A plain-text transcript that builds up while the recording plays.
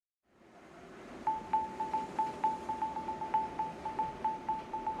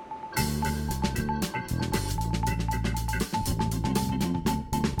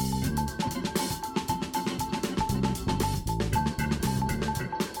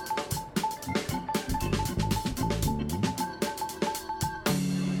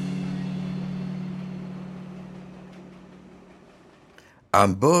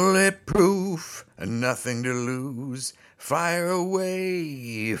I'm bulletproof, nothing to lose. Fire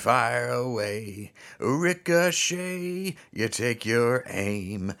away, fire away. Ricochet, you take your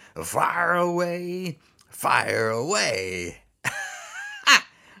aim. Fire away, fire away.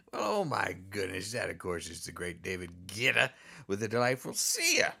 Oh my goodness, that of course is the great David Guetta with the delightful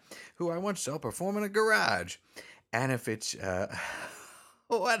Sia, who I once saw perform in a garage. And if it's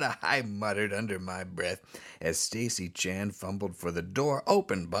what I muttered under my breath as Stacy Chan fumbled for the door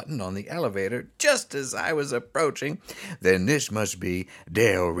open button on the elevator just as I was approaching. Then this must be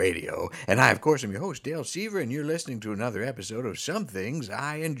Dale Radio. And I, of course, am your host, Dale Seaver, and you're listening to another episode of Some Things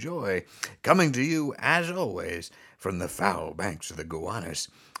I Enjoy, coming to you, as always, from the foul banks of the Gowanus.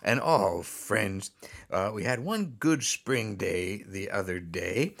 And friends, we had one good spring day the other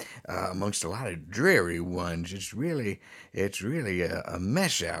day, amongst a lot of dreary ones. It's really a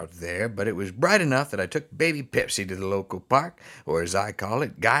mess out there, but it was bright enough that I took baby Pepsi to the local park, or as I call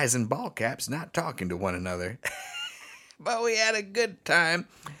it, guys in ball caps not talking to one another. But we had a good time.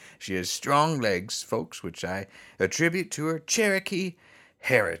 She has strong legs, folks, which I attribute to her Cherokee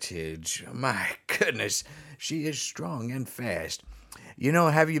heritage. My goodness, she is strong and fast. You know,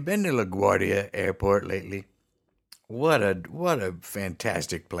 have you been to LaGuardia Airport lately? What a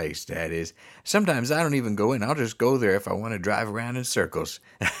fantastic place that is. Sometimes I don't even go in. I'll just go there if I want to drive around in circles.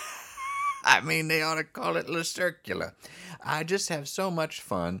 I mean, they ought to call it La Circula. I just have so much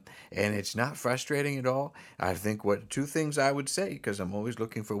fun, and it's not frustrating at all. I think what two things I would say, because I'm always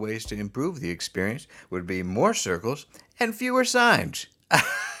looking for ways to improve the experience, would be more circles and fewer signs.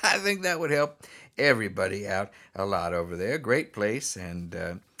 I think that would help everybody out a lot over there. Great place, and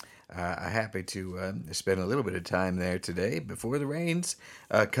I'm happy to spend a little bit of time there today before the rains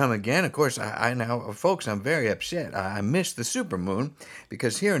come again. Of course, I now, folks, I'm very upset. I missed the supermoon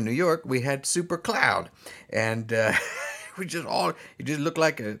because here in New York we had super cloud, and it just looked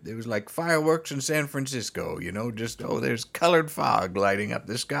like it was like fireworks in San Francisco. You know, there's colored fog lighting up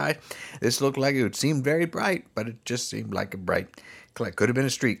the sky. This looked like it seemed very bright, but it just seemed like a bright. Could have been a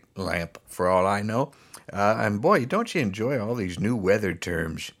street lamp, for all I know. And boy, don't you enjoy all these new weather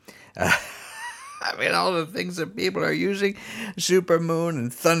terms? I mean, all the things that people are using. Supermoon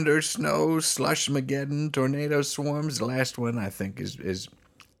and thunder, snow, slushmageddon, tornado swarms. The last one, I think, is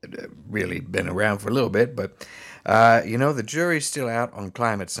really been around for a little bit. But, the jury's still out on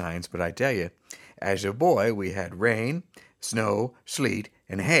climate science. But I tell you, as a boy, we had rain, snow, sleet,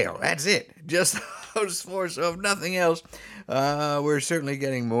 and hail. That's it. Just those four. So if nothing else, we're certainly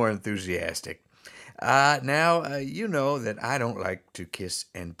getting more enthusiastic. Now, you know that I don't like to kiss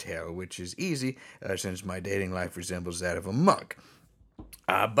and tell, which is easy since my dating life resembles that of a monk.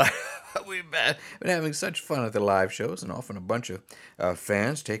 But we've been having such fun at the live shows, and often a bunch of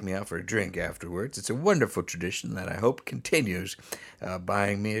fans take me out for a drink afterwards. It's a wonderful tradition that I hope continues,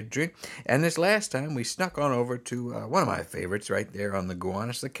 buying me a drink. And this last time, we snuck on over to one of my favorites right there on the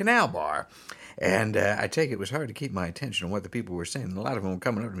Gowanus, the Canal Bar. And I take it was hard to keep my attention on what the people were saying. A lot of them were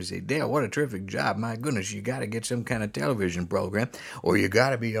coming up to me and say, Dale, what a terrific job. My goodness, you got to get some kind of television program, or you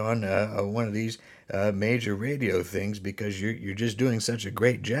got to be on one of these major radio things because you're just doing such a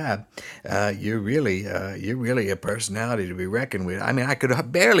great job. You're really a personality to be reckoned with. I mean, I could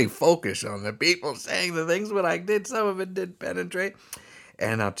barely focus on the people saying the things, but I did. Some of it did penetrate.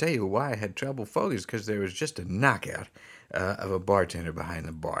 And I'll tell you why I had trouble focusing, because there was just a knockout of a bartender behind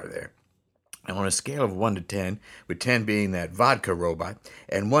the bar there. And on a scale of 1 to 10, with 10 being that vodka robot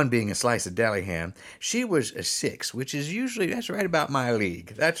and 1 being a slice of deli ham, she was a 6, which is that's right about my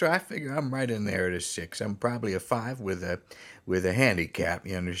league. That's right. I figure I'm right in there at a 6. I'm probably a 5 with a handicap,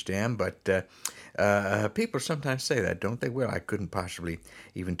 you understand? But people sometimes say that, don't they? Well, I couldn't possibly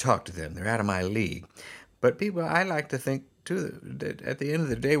even talk to them. They're out of my league. But people, I like to think, too, that at the end of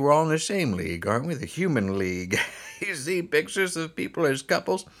the day, we're all in the same league, aren't we? The human league. You see pictures of people as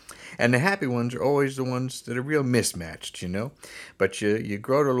couples, and the happy ones are always the ones that are real mismatched, you know. But you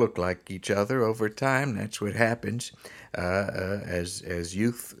grow to look like each other over time. That's what happens as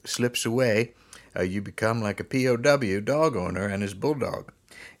youth slips away. You become like a POW dog owner and his bulldog.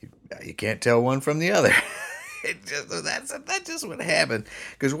 You can't tell one from the other. That's just what happened.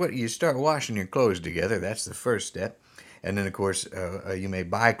 Because you start washing your clothes together. That's the first step. And then, of course, you may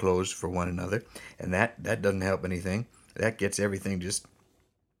buy clothes for one another, and that doesn't help anything. That gets everything just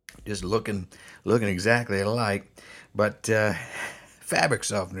looking exactly alike. But fabric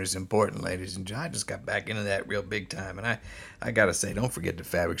softener is important, ladies and gentlemen. I just got back into that real big time, and I got to say, don't forget the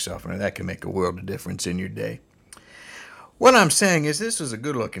fabric softener. That can make a world of difference in your day. What I'm saying is this was a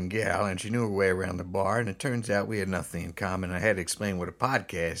good-looking gal, and she knew her way around the bar, and it turns out we had nothing in common. I had to explain what a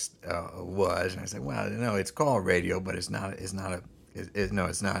podcast was, and I said, well, it's called radio, but it's not No,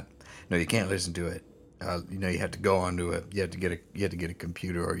 it's not. No, you can't listen to it. You have to go onto it. You have to get a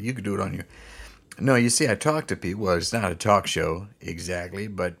computer, or you could do it on your. No, you see, I talk to people. Well, it's not a talk show exactly,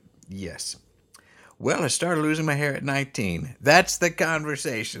 but yes. Well, I started losing my hair at 19. That's the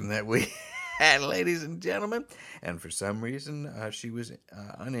conversation that we had, ladies and gentlemen. And for some reason, she was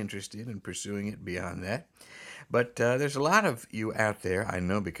uninterested in pursuing it beyond that. But there's a lot of you out there, I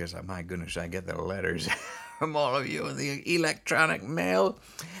know, because my goodness, I get the letters from all of you in the electronic mail,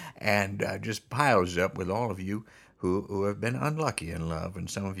 and just piles up with all of you who have been unlucky in love. And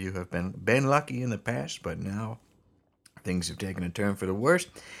some of you have been lucky in the past, but now things have taken a turn for the worst,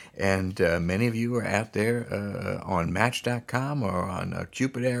 and many of you are out there on Match.com or on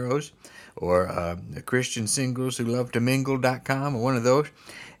Cupid Arrows or Christian Singles Who Love to Mingle.com or one of those.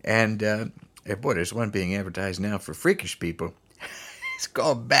 And boy, there's one being advertised now for freakish people. It's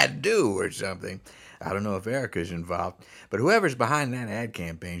called Badu or something. I don't know if Erica's involved, but whoever's behind that ad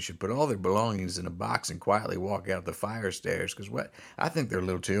campaign should put all their belongings in a box and quietly walk out the fire stairs, because I think they're a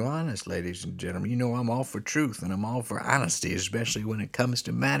little too honest, ladies and gentlemen. You know, I'm all for truth and I'm all for honesty, especially when it comes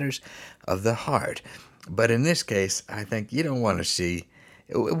to matters of the heart. But in this case, I think you don't want to see.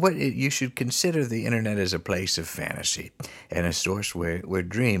 You should consider the internet as a place of fantasy and a source where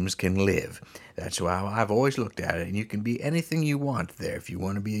dreams can live. That's how I've always looked at it. And you can be anything you want there. If you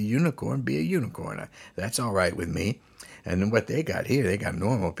want to be a unicorn, be a unicorn. That's all right with me. And then what they got here, they got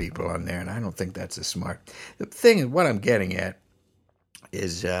normal people on there, and I don't think that's a smart. The thing is, what I'm getting at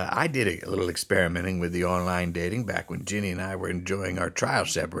is I did a little experimenting with the online dating back when Ginny and I were enjoying our trial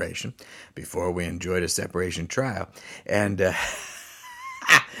separation, before we enjoyed a separation trial. And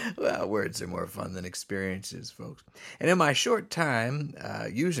well, words are more fun than experiences, folks. And in my short time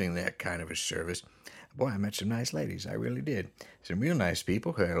using that kind of a service, boy, I met some nice ladies. I really did. Some real nice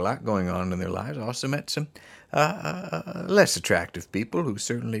people who had a lot going on in their lives. I also met some less attractive people who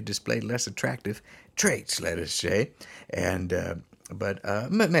certainly displayed less attractive traits, let us say. And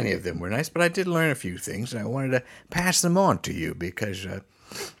but many of them were nice. But I did learn a few things, and I wanted to pass them on to you because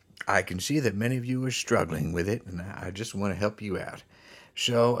I can see that many of you are struggling with it, and I just want to help you out.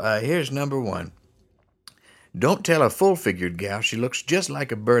 So here's number one. Don't tell a full-figured gal she looks just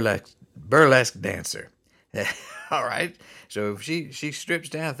like a burlesque dancer. All right? So if she strips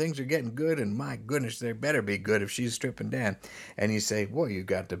down, things are getting good, and my goodness, they better be good if she's stripping down. And you say, boy, you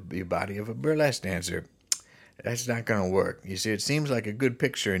got the body of a burlesque dancer. That's not going to work. You see, it seems like a good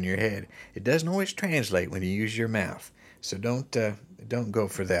picture in your head. It doesn't always translate when you use your mouth. So don't go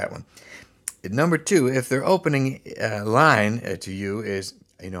for that one. Number two, if their opening line to you is,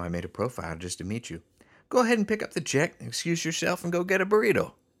 I made a profile just to meet you, go ahead and pick up the check, excuse yourself, and go get a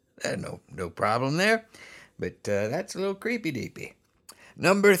burrito. No problem there, but that's a little creepy-deepy.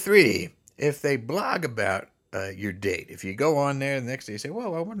 Number three, if they blog about your date, if you go on there the next day, you say,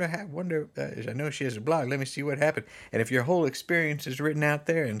 well, I know she has a blog, let me see what happened. And if your whole experience is written out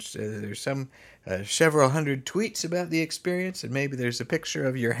there, and there's some several hundred tweets about the experience, and maybe there's a picture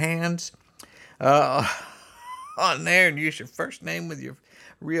of your hands on there, and use your first name with your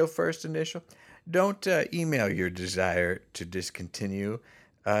real first initial, don't email your desire to discontinue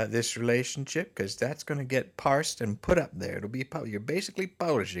this relationship, because that's going to get parsed and put up there. It'll be you're basically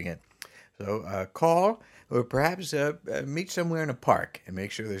publishing it. So call, or perhaps meet somewhere in a park and make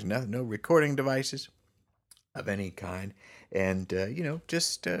sure there's no recording devices of any kind, and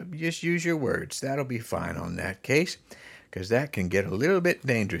just use your words. That'll be fine on that case, because that can get a little bit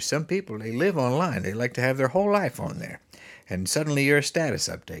dangerous. Some people, they live online. They like to have their whole life on there. And suddenly you're a status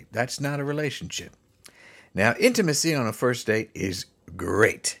update. That's not a relationship. Now, intimacy on a first date is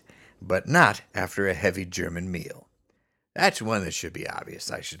great, but not after a heavy German meal. That's one that should be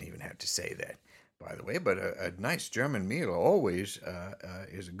obvious. I shouldn't even have to say that, by the way. But a nice German meal always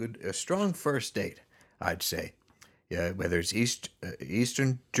is a strong first date, I'd say. Yeah, whether it's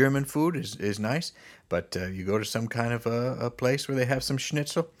Eastern German food is nice, but you go to some kind of a place where they have some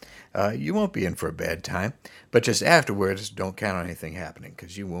schnitzel, you won't be in for a bad time. But just afterwards, don't count on anything happening,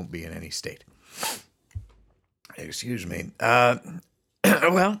 because you won't be in any state. Excuse me.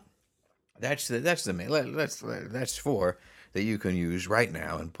 Well, that's four that you can use right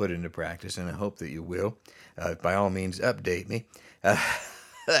now and put into practice, and I hope that you will. By all means, update me.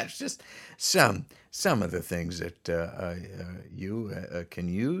 That's just some of the things that you can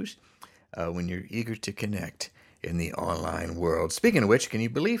use when you're eager to connect in the online world. Speaking of which, can you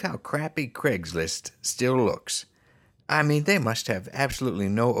believe how crappy Craigslist still looks? I mean, they must have absolutely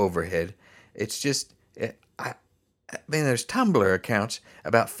no overhead. It's just, there's Tumblr accounts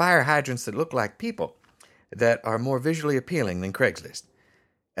about fire hydrants that look like people that are more visually appealing than Craigslist.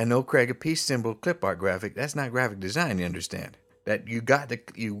 And no Craig, a peace symbol clip art graphic, that's not graphic design, you understand. that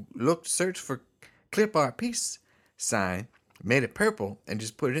you search for clip art peace sign, made it purple, and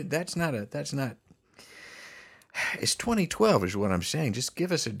just put it in. That's not. It's 2012 is what I'm saying. Just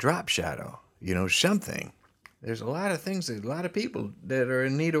give us a drop shadow, something. There's a lot of things, a lot of people that are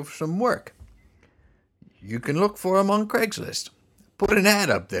in need of some work. You can look for them on Craigslist. Put an ad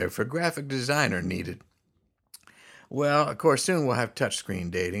up there for graphic designer needed. Well, of course, soon we'll have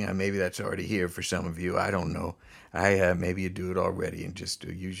touchscreen dating. Maybe that's already here for some of you. I don't know. Maybe you do it already and just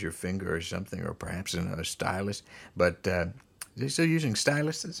use your finger or something, or perhaps another stylus. But they're still using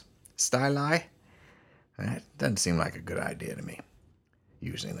styluses? Styli? That doesn't seem like a good idea to me,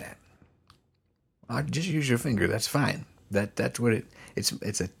 using that. Just use your finger. That's fine. That's what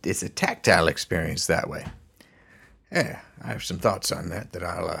it's a tactile experience that way. Yeah, I have some thoughts on that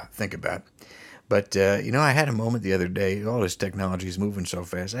I'll think about. But, I had a moment the other day. All this technology is moving so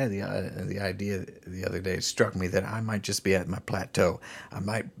fast. I had the idea the other day. It struck me that I might just be at my plateau. I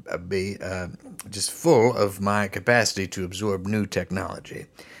might be just full of my capacity to absorb new technology,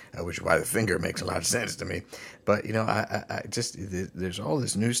 which is why the finger makes a lot of sense to me. But, I just, there's all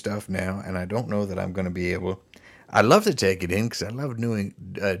this new stuff now, and I don't know that I'm going to be able. I love to take it in because I love doing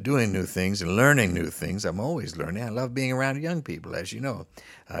new things and learning new things. I'm always learning. I love being around young people, as you know,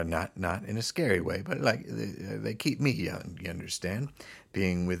 not in a scary way, but like they keep me young. You understand?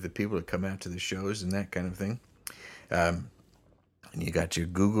 Being with the people that come out to the shows and that kind of thing. And you got your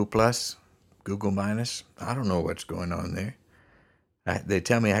Google Plus, Google Minus. I don't know what's going on there. They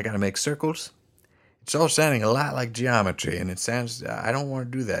tell me I got to make circles. It's all sounding a lot like geometry, and it sounds. I don't want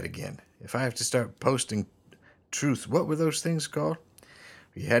to do that again. If I have to start posting truth. What were those things called?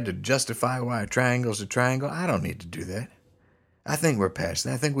 You had to justify why a triangle's a triangle. I don't need to do that. I think we're past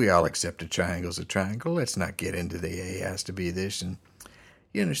that. I think we all accept a triangle's a triangle. Let's not get into the A has to be this. And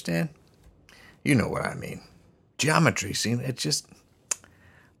you understand? You know what I mean. Geometry, see, it's just,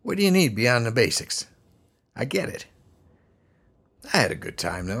 what do you need beyond the basics? I get it. I had a good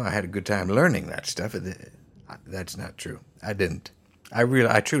time, though. I had a good time learning that stuff. That's not true. I didn't.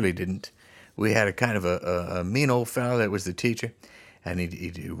 I truly didn't. We had a kind of a mean old fellow that was the teacher, and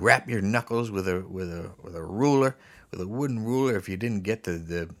he'd wrap your knuckles with a ruler, with a wooden ruler. If you didn't get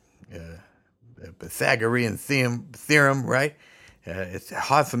the Pythagorean theorem right, it's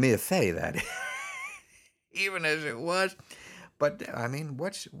hard for me to say that, even as it was. But I mean,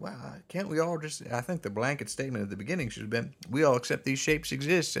 can't we all just? I think the blanket statement at the beginning should have been: we all accept these shapes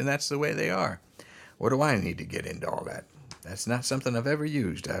exist, and that's the way they are. What do I need to get into all that? That's not something I've ever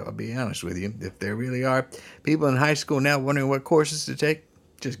used. I'll be honest with you. If there really are people in high school now wondering what courses to take,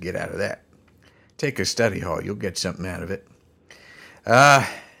 just get out of that. Take a study hall. You'll get something out of it.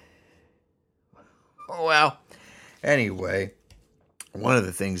 Well, anyway, one of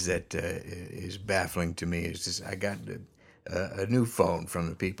the things that is baffling to me is just I got a new phone from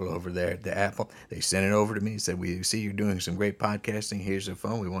the people over there at the Apple. They sent it over to me and said, we see you're doing some great podcasting. Here's a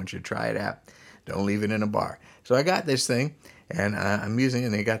phone. We want you to try it out. Don't leave it in a bar. So I got this thing, and I'm using it,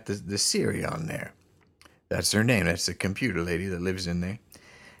 and they got the Siri on there. That's her name. That's the computer lady that lives in there.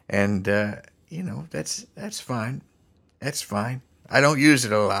 And, that's fine. That's fine. I don't use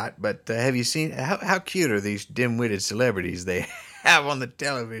it a lot, but have you seen, how cute are these dim-witted celebrities they have on the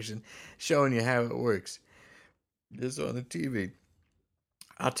television showing you how it works? Just on the TV.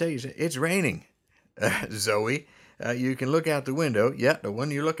 I'll tell you, it's raining, Zoe. You can look out the window. Yeah, the one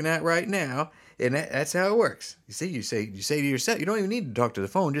you're looking at right now. And that's how it works. You see, you say to yourself, you don't even need to talk to the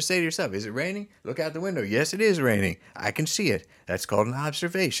phone. Just say to yourself, is it raining? Look out the window. Yes, it is raining. I can see it. That's called an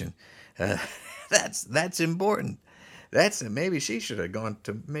observation. That's important. Maybe she should have gone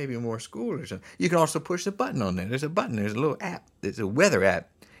to maybe more school or something. You can also push the button on there. There's a button. There's a little app. It's a weather app.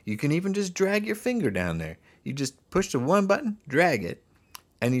 You can even just drag your finger down there. You just push the one button, drag it,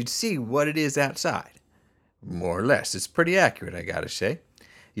 and you'd see what it is outside. More or less. It's pretty accurate, I gotta say.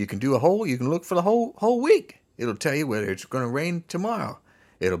 You can look for the whole week. It'll tell you whether it's going to rain tomorrow.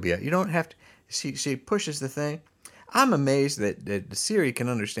 You don't have to, she pushes the thing. I'm amazed that the Siri can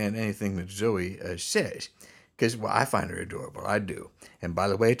understand anything that Zoe says. Because, I find her adorable. I do. And by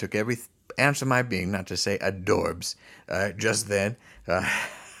the way, it took every ounce of my being not to say adorbs just then.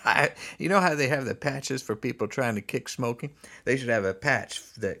 You know how they have the patches for people trying to kick smoking? They should have a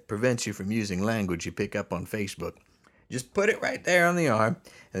patch that prevents you from using language you pick up on Facebook. Just put it right there on the arm,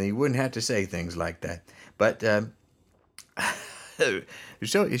 and you wouldn't have to say things like that. But so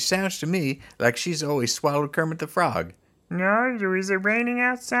it sounds to me like she's always swallowed Kermit the Frog. No, is it raining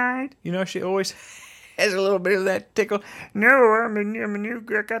outside? She always has a little bit of that tickle. No,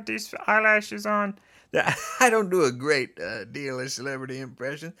 I got these eyelashes on. I don't do a great deal of celebrity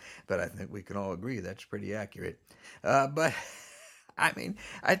impression, but I think we can all agree that's pretty accurate. But I mean,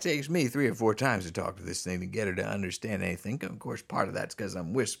 it takes me 3 or 4 times to talk to this thing to get her to understand anything. Of course, part of that's because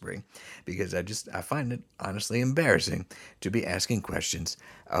I'm whispering, because I find it honestly embarrassing to be asking questions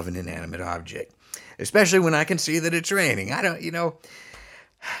of an inanimate object, especially when I can see that it's raining.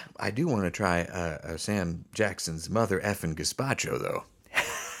 I do want to try Sam Jackson's mother effing gazpacho, though.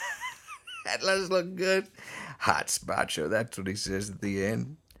 That does look good. Hot spacho, that's what he says at the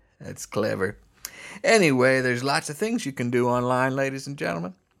end. That's clever. Anyway, there's lots of things you can do online, ladies and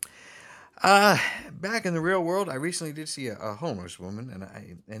gentlemen. Back in the real world, I recently did see a homeless woman,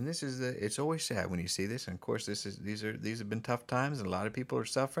 and this is it's always sad when you see this. And of course, these have been tough times, and a lot of people are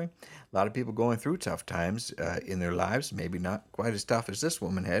suffering. A lot of people going through tough times in their lives. Maybe not quite as tough as this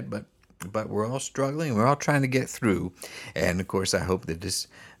woman had, but we're all struggling. We're all trying to get through. And of course, I hope that this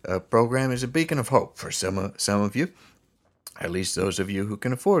program is a beacon of hope for some of you. At least those of you who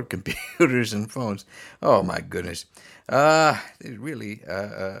can afford computers and phones. Oh my goodness. It really.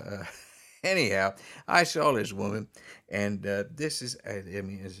 Anyhow, I saw this woman, and this is,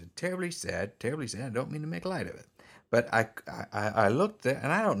 it's terribly sad, terribly sad. I don't mean to make light of it. But I looked at,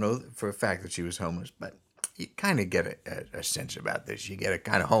 and I don't know for a fact that she was homeless, but you kind of get a sense about this. You get a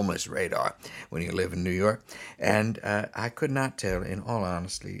kind of homeless radar when you live in New York. And I could not tell, in all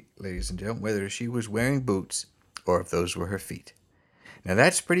honesty, ladies and gentlemen, whether she was wearing boots or if those were her feet. Now,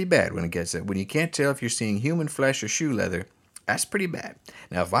 that's pretty bad when it gets that. When you can't tell if you're seeing human flesh or shoe leather, that's pretty bad.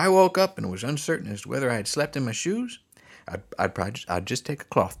 Now, if I woke up and was uncertain as to whether I had slept in my shoes, I'd just take a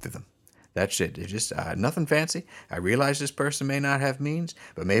cloth to them. That's it. It's just nothing fancy. I realize this person may not have means,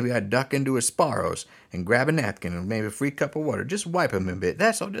 but maybe I'd duck into a Sparrow's and grab a napkin and maybe a free cup of water. Just wipe them a bit.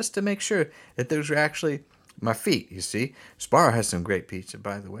 That's all, just to make sure that those are actually my feet, you see. Sparrow has some great pizza,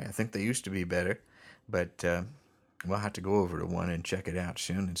 by the way. I think they used to be better, but we'll have to go over to one and check it out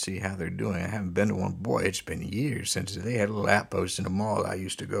soon and see how they're doing. I haven't been to one. Boy, it's been years since they had a little outpost in a mall I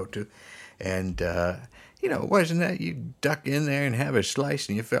used to go to. And, wasn't that you duck in there and have a slice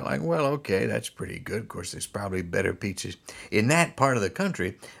and you felt like, well, okay, that's pretty good. Of course, there's probably better pizzas. In that part of the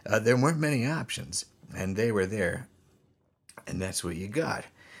country, there weren't many options, and they were there. And that's what you got,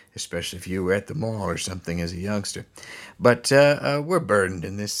 especially if you were at the mall or something as a youngster. But we're burdened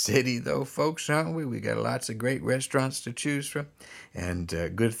in this city, though, folks, aren't we? We got lots of great restaurants to choose from and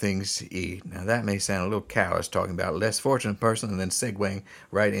good things to eat. Now, that may sound a little callous, talking about a less fortunate person and then segueing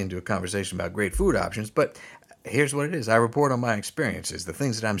right into a conversation about great food options, but here's what it is. I report on my experiences, the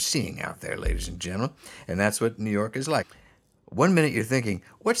things that I'm seeing out there, ladies and gentlemen, and that's what New York is like. One minute you're thinking,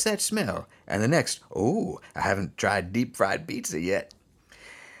 what's that smell? And the next, oh, I haven't tried deep fried pizza yet.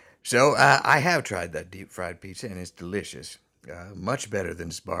 So I have tried that deep fried pizza, and it's delicious. Much better than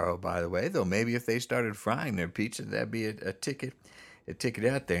Sbarro, by the way, though maybe if they started frying their pizza, that'd be a ticket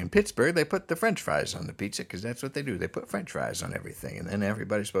out there. In Pittsburgh, they put the French fries on the pizza because that's what they do. They put French fries on everything, and then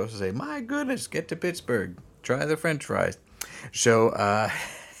everybody's supposed to say, my goodness, get to Pittsburgh, try the French fries. So,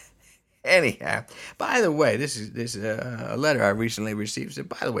 anyhow, by the way, this is a letter I recently received. Said,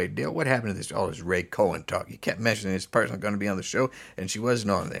 by the way, Dale, what happened to all this Ray Cohen talk? You kept mentioning this person going to be on the show, and she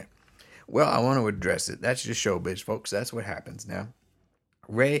wasn't on there. Well, I want to address it. That's just showbiz, folks. That's what happens now.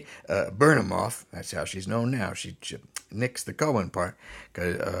 Ray Burnhamoff, that's how she's known now. She nixed the Cohen part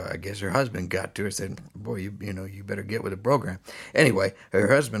because I guess her husband got to her and said, boy, you better get with the program. Anyway, her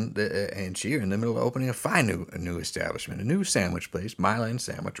husband and she are in the middle of opening a new establishment, a new sandwich place, Myland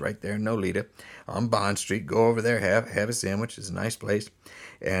Sandwich, right there in Nolita on Bond Street. Go over there, have a sandwich. It's a nice place.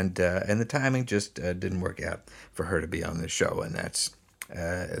 And the timing just didn't work out for her to be on this show, and that's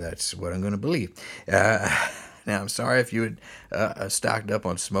what I'm going to believe. Now, I'm sorry if you had stocked up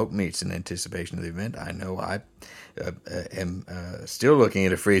on smoked meats in anticipation of the event. I know I am still looking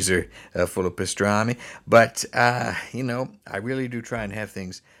at a freezer full of pastrami, but, I really do try and have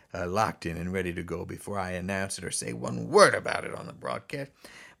things locked in and ready to go before I announce it or say one word about it on the broadcast.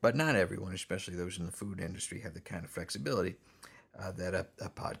 But not everyone, especially those in the food industry, have the kind of flexibility that a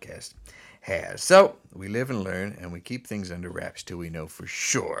podcast has. So we live and learn, and we keep things under wraps till we know for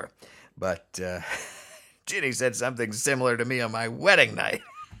sure. But Ginny said something similar to me on my wedding night.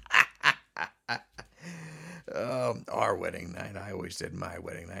 Our wedding night. I always said my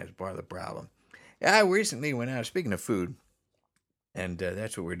wedding night is part of the problem. I recently went out, speaking of food, and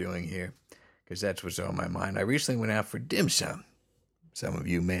that's what we're doing here, because that's what's on my mind. I recently went out for dim sum. Some of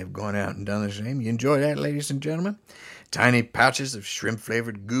you may have gone out and done the same. You enjoy that, ladies and gentlemen? Tiny pouches of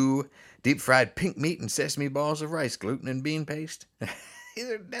shrimp-flavored goo, deep-fried pink meat, and sesame balls of rice, gluten, and bean paste. These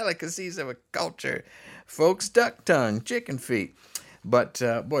are delicacies of a culture. Folks, duck tongue, chicken feet. But,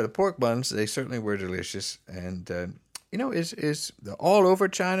 boy, the pork buns, they certainly were delicious. And, is all over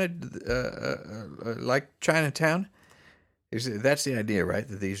China like Chinatown? That's the idea, right?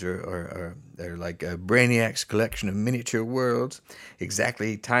 That these are they're like a Brainiac's collection of miniature worlds,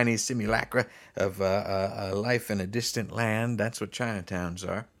 exactly tiny simulacra of a life in a distant land. That's what Chinatowns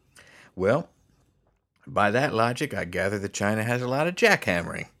are. Well, by that logic, I gather that China has a lot of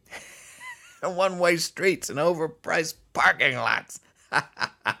jackhammering, and one-way streets and overpriced parking lots.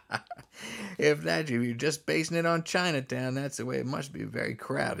 If you're just basing it on Chinatown, that's the way it must be very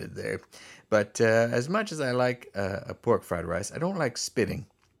crowded there. But as much as I like a pork fried rice, I don't like spitting,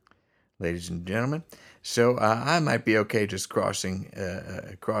 ladies and gentlemen. So I might be okay just crossing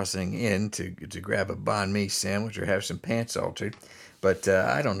in to grab a banh mi sandwich or have some pants altered. But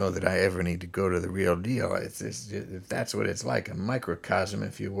I don't know that I ever need to go to the real deal. If that's what it's like, a microcosm,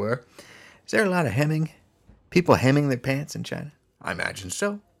 if you were. Is there a lot of hemming? People hemming their pants in China? I imagine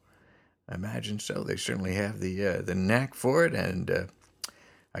so. They certainly have the knack for it, and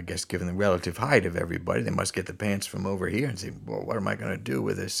I guess given the relative height of everybody, they must get the pants from over here and say, well, what am I going to do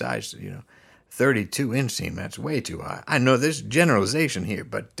with this size, 32 inseam? That's way too high. I know there's generalization here,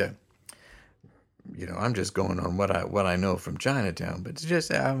 but I'm just going on what I know from Chinatown. But it's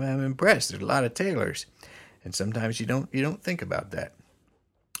just I'm impressed. There's a lot of tailors, and sometimes you don't think about that.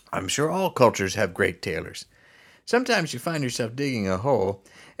 I'm sure all cultures have great tailors. Sometimes you find yourself digging a hole.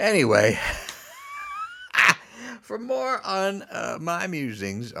 Anyway, for more on my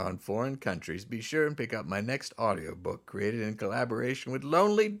musings on foreign countries, be sure and pick up my next audiobook created in collaboration with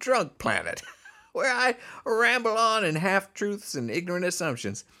Lonely Drunk Planet, where I ramble on in half-truths and ignorant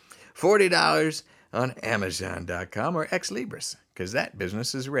assumptions. $40 on Amazon.com or Ex Libris, because that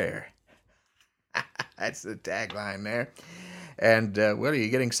business is rare. That's the tagline there. And, are you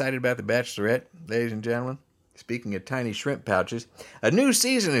getting excited about The Bachelorette, ladies and gentlemen? Speaking of tiny shrimp pouches, a new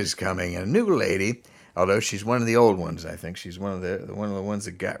season is coming, and a new lady, although she's one of the old ones, I think. She's one of the ones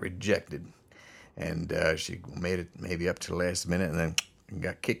that got rejected. And she made it maybe up to the last minute and then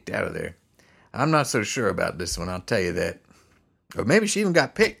got kicked out of there. I'm not so sure about this one, I'll tell you that. Or maybe she even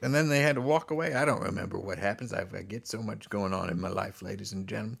got picked and then they had to walk away. I don't remember what happens. I get so much going on in my life, ladies and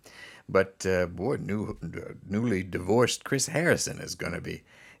gentlemen. But, newly divorced Chris Harrison is going to be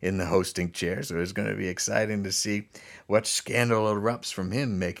in the hosting chair, so it's going to be exciting to see what scandal erupts from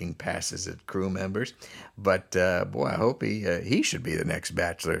him making passes at crew members. But, I hope he should be the next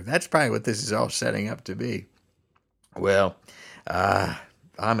Bachelor. That's probably what this is all setting up to be. Well,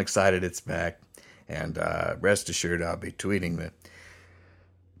 I'm excited it's back, and rest assured I'll be tweeting the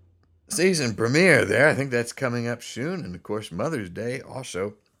season premiere there. I think that's coming up soon, and of course Mother's Day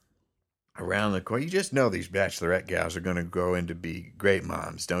also around the corner. You just know these Bachelorette gals are going to grow into be great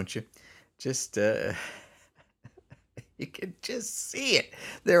moms, don't you? Just you can just see it.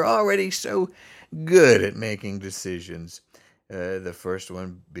 They're already so good at making decisions. The first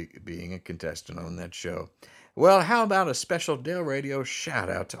one being a contestant on that show. Well, how about a special Dell Radio shout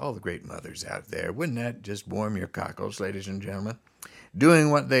out to all the great mothers out there? Wouldn't that just warm your cockles, ladies and gentlemen?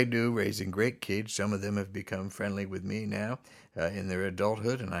 Doing what they do, raising great kids. Some of them have become friendly with me now in their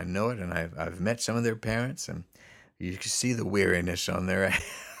adulthood, and I know it, and I've met some of their parents, and you can see the weariness on their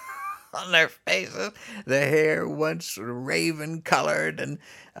on their faces. The hair, once raven-colored and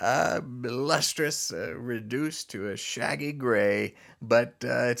lustrous, reduced to a shaggy gray, but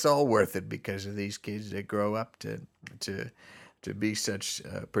it's all worth it because of these kids that grow up to be such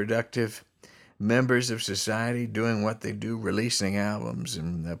productive members of society, doing what they do, releasing albums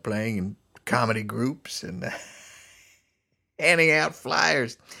and playing in comedy groups and handing out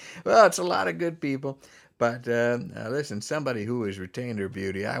flyers. Well, it's a lot of good people. But listen, somebody who has retained her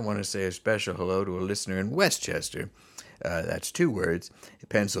beauty, I want to say a special hello to a listener in Westchester. That's 2 words,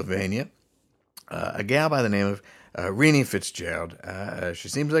 Pennsylvania. A gal by the name of Renee Fitzgerald. She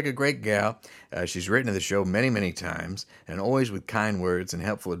seems like a great gal. She's written to the show many, many times, and always with kind words and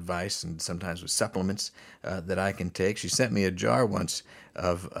helpful advice, and sometimes with supplements that I can take. She sent me a jar once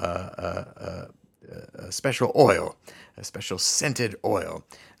of a special oil, a special scented oil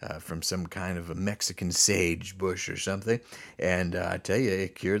from some kind of a Mexican sage bush or something. And I tell you,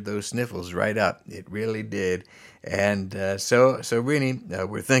 it cured those sniffles right up. It really did. And so Renee,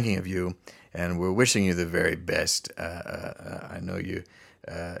 we're thinking of you, and we're wishing you the very best. I know you're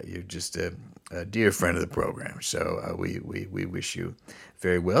just a dear friend of the program. So we wish you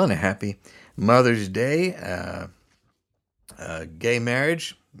very well and a happy Mother's Day. Gay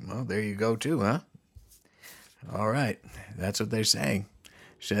marriage, well, there you go too, huh? All right. That's what they're saying.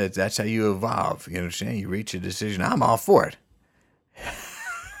 So that's how you evolve. You know what I'm saying? You reach a decision. I'm all for it.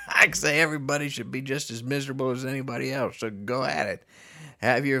 I can say everybody should be just as miserable as anybody else, so go at it.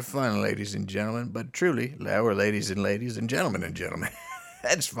 Have your fun, ladies and gentlemen. But truly, our ladies and gentlemen.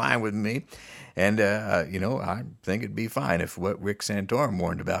 That's fine with me. And, I think it'd be fine if what Rick Santorum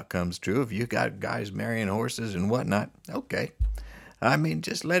warned about comes true. If you got guys marrying horses and whatnot, okay. I mean,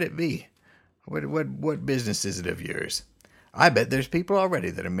 just let it be. What business is it of yours? I bet there's people already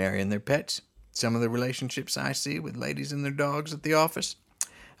that are marrying their pets. Some of the relationships I see with ladies and their dogs at the office,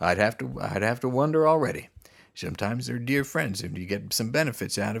 I'd have to wonder already. Sometimes they're dear friends and you get some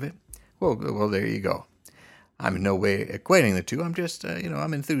benefits out of it. Well, there you go. I'm in no way equating the two. I'm just,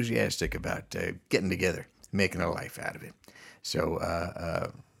 I'm enthusiastic about getting together, making a life out of it. So,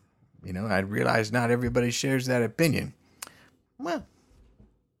 I realize not everybody shares that opinion. Well,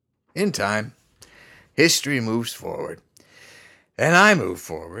 in time, history moves forward. And I move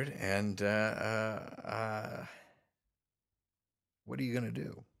forward. And what are you going to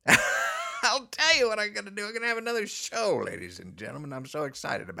do? I'll tell you what I'm going to do. I'm going to have another show, ladies and gentlemen. I'm so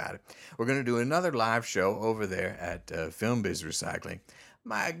excited about it. We're going to do another live show over there at Film Biz Recycling.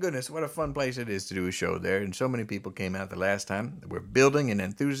 My goodness, what a fun place it is to do a show there. And so many people came out the last time. We're building in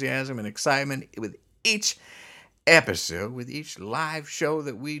enthusiasm and excitement with each episode, with each live show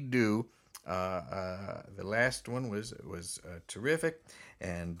that we do. The last one was terrific,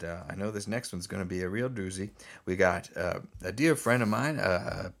 and I know this next one's going to be a real doozy. We got a dear friend of mine,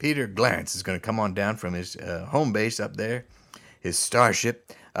 Peter Glantz, is going to come on down from his home base up there, his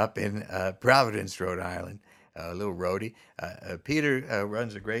starship up in Providence, Rhode Island, a little roadie. Peter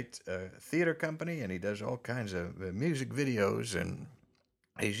runs a great theater company, and he does all kinds of music videos, and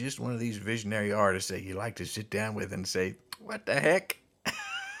he's just one of these visionary artists that you like to sit down with and say, what the heck?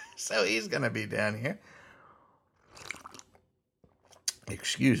 So he's going to be down here.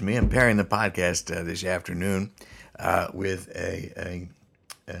 Excuse me, I'm pairing the podcast this afternoon with a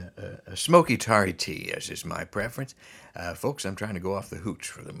smoky tarry tea, as is my preference. Folks, I'm trying to go off the hooch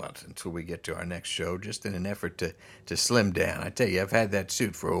for the month until we get to our next show, just in an effort to slim down. I tell you, I've had that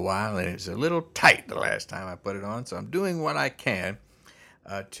suit for a while, and it's a little tight the last time I put it on, so I'm doing what I can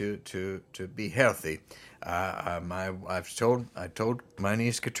to be healthy. I told my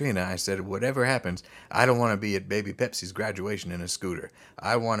niece Katrina, I said, whatever happens, I don't want to be at Baby Pepsi's graduation in a scooter.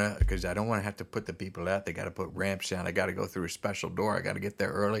 Because I don't want to have to put the people out. They got to put ramps down. I got to go through a special door. I got to get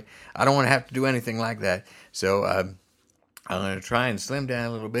there early. I don't want to have to do anything like that. So I'm going to try and slim down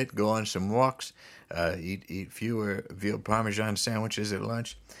a little bit, go on some walks, eat fewer veal parmesan sandwiches at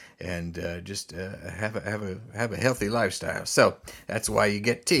lunch, and just have a healthy lifestyle. So that's why you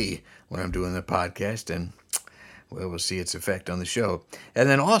get tea when I'm doing the podcast, and we'll see its effect on the show. And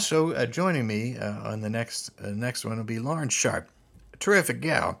then also joining me on the next one will be Lauren Sharp. A terrific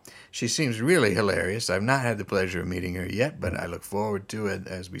gal. She seems really hilarious. I've not had the pleasure of meeting her yet, but I look forward to it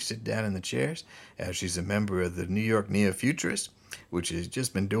as we sit down in the chairs. She's a member of the New York Neo-Futurists, which has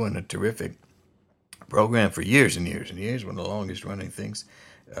just been doing a terrific program for years and years and years. One of the longest running things.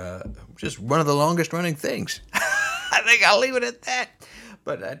 Just one of the longest running things. I think I'll leave it at that.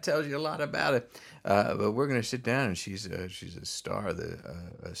 But that tells you a lot about it. But we're going to sit down, and she's a star of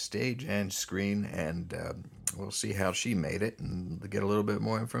the stage and screen, and we'll see how she made it and get a little bit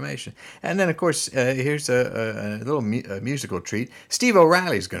more information. And then, of course, here's a little musical treat. Steve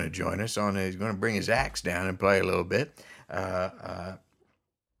O'Reilly's going to join us. He's going to bring his axe down and play a little bit.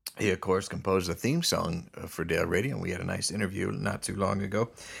 He, of course, composed a theme song for Dale Radio, and we had a nice interview not too long ago.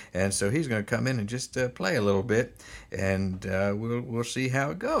 And so he's going to come in and just play a little bit, and we'll see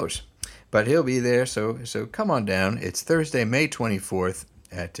how it goes. But he'll be there, so come on down. It's Thursday, May 24th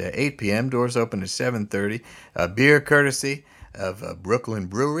at 8 p.m. Doors open at 7:30. Beer courtesy of Brooklyn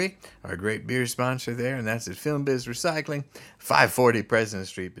Brewery, our great beer sponsor there, and that's at Film Biz Recycling, 540 President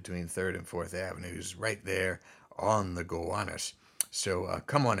Street between 3rd and 4th Avenues, right there on the Gowanus. So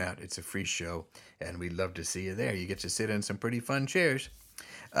come on out. It's a free show, and we'd love to see you there. You get to sit in some pretty fun chairs.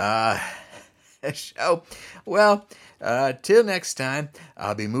 So, well, till next time,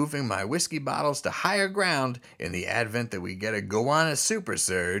 I'll be moving my whiskey bottles to higher ground in the advent that we get a Gowanus super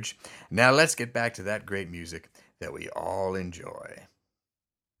surge. Now let's get back to that great music that we all enjoy.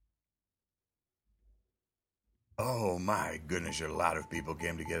 Oh my goodness, a lot of people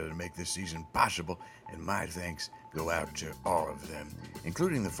came together to make this season possible, and my thanks go out to all of them,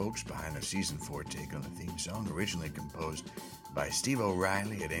 including the folks behind the Season 4 take on the theme song, originally composed by Steve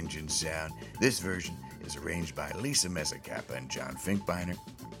O'Reilly at Engine Sound. This version is arranged by Lisa Mezzacappa and John Finkbeiner,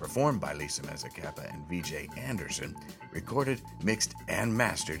 performed by Lisa Mezzacappa and VJ Anderson, recorded, mixed, and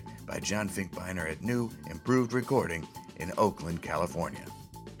mastered by John Finkbeiner at New Improved Recording in Oakland, California.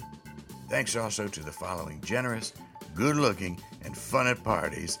 Thanks also to the following generous, good-looking, and fun at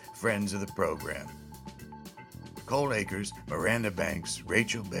parties friends of the program. Cole Akers, Miranda Banks,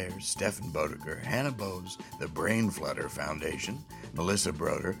 Rachel Bear, Stephen Bodeker, Hannah Bowes, the Brain Flutter Foundation, Melissa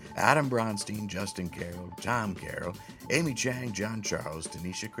Broder, Adam Bronstein, Justin Carroll, Tom Carroll, Amy Chang, John Charles,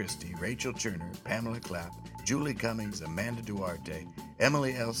 Tanisha Christie, Rachel Cherner, Pamela Clapp, Julie Cummings, Amanda Duarte,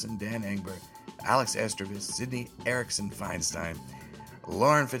 Emily Elson, Dan Engber, Alex Estervis, Sydney Erickson Feinstein,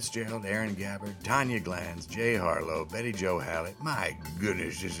 Lauren Fitzgerald, Aaron Gabbard, Tanya Glanz, Jay Harlow, Betty Jo Hallett. My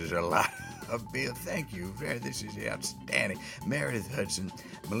goodness, this is a lot of Bill. Thank you. This is outstanding. Meredith Hudson,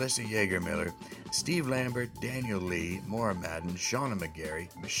 Melissa Yeager-Miller, Steve Lambert, Daniel Lee, Maura Madden, Shauna McGarry,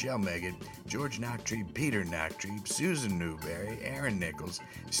 Michelle Meggett, George Knocktree, Peter Knocktree, Susan Newberry, Aaron Nichols,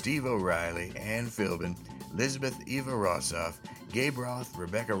 Steve O'Reilly, Ann Philbin, Elizabeth Eva Rossoff, Gabe Roth,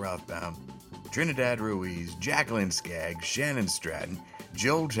 Rebecca Rothbaum, Trinidad Ruiz, Jacqueline Skaggs, Shannon Stratton,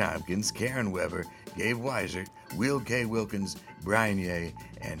 Joel Tompkins, Karen Weber, Gabe Weiser, Will K. Wilkins, Brian Ye,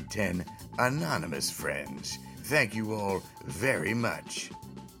 and 10 anonymous friends. Thank you all very much.